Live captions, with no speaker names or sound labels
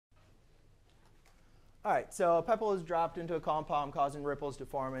All right, so a pebble is dropped into a compound, causing ripples to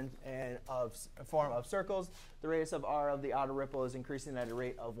form in form of circles. The radius of r of the outer ripple is increasing at a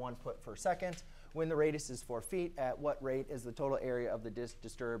rate of 1 foot per second. When the radius is 4 feet, at what rate is the total area of the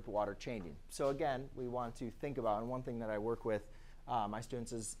disturbed water changing? So again, we want to think about, and one thing that I work with my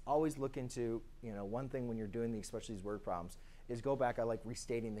students is always look into, one thing when you're doing especially these word problems, is go back. I like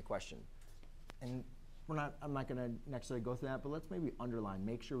restating the question. And I'm not going to necessarily go through that, but let's maybe underline,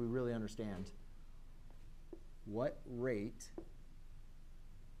 make sure we really understand what rate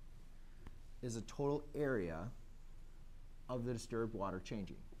is the total area of the disturbed water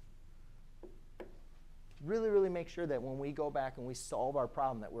changing. Really, really make sure that when we go back and we solve our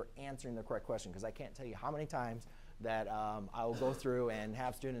problem that we're answering the correct question, because I can't tell you how many times that I will go through and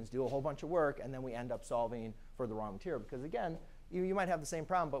have students do a whole bunch of work and then we end up solving for the wrong material. Because again, you might have the same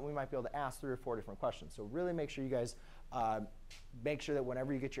problem, but we might be able to ask 3 or 4 different questions. So really make sure you guys make sure that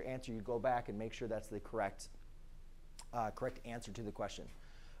whenever you get your answer, you go back and make sure that's the correct answer to the question.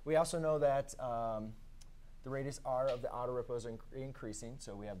 We also know that the radius r of the outer ripple is increasing.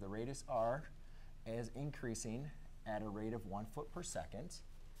 So we have the radius r is increasing at a rate of 1 foot per second.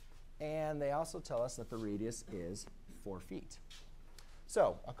 And they also tell us that the radius is 4 feet.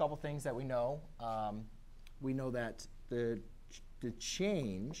 So a couple things that we know. We know that the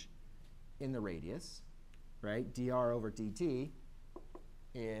change in the radius, right, dr over dt,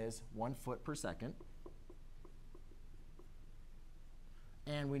 is 1 foot per second.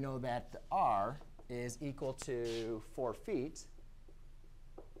 And we know that the r is equal to 4 feet.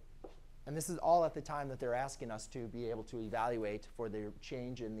 And this is all at the time that they're asking us to be able to evaluate for the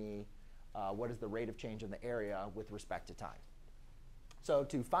change in the, what is the rate of change in the area with respect to time. So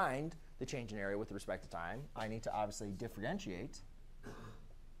to find the change in area with respect to time, I need to obviously differentiate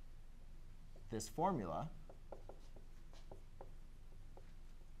this formula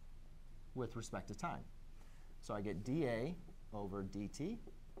with respect to time. So I get dA over dt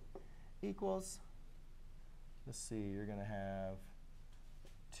equals, let's see, you're going to have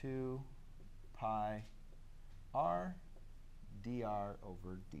 2 pi r dr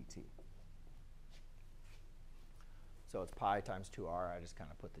over dt. So it's pi times 2r. I just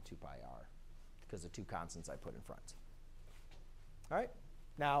kind of put the 2 pi r because the two constants I put in front. All right.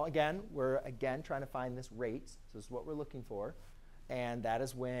 Now, again, we're trying to find this rate. So this is what we're looking for. And that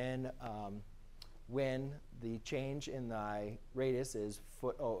is when the change in the radius is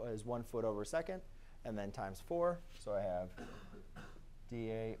 1 foot over a second, and then times 4. So I have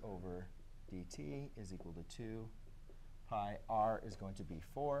dA over dt is equal to 2 pi r is going to be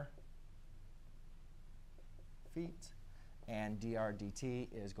 4 feet, and dr dt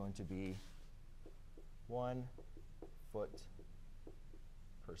is going to be 1 foot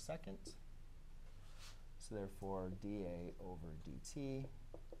per second. So therefore, dA over dt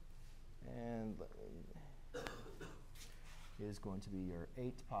and is going to be your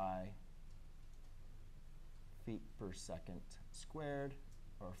 8 pi feet per second squared,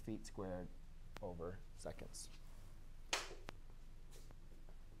 or feet squared over seconds.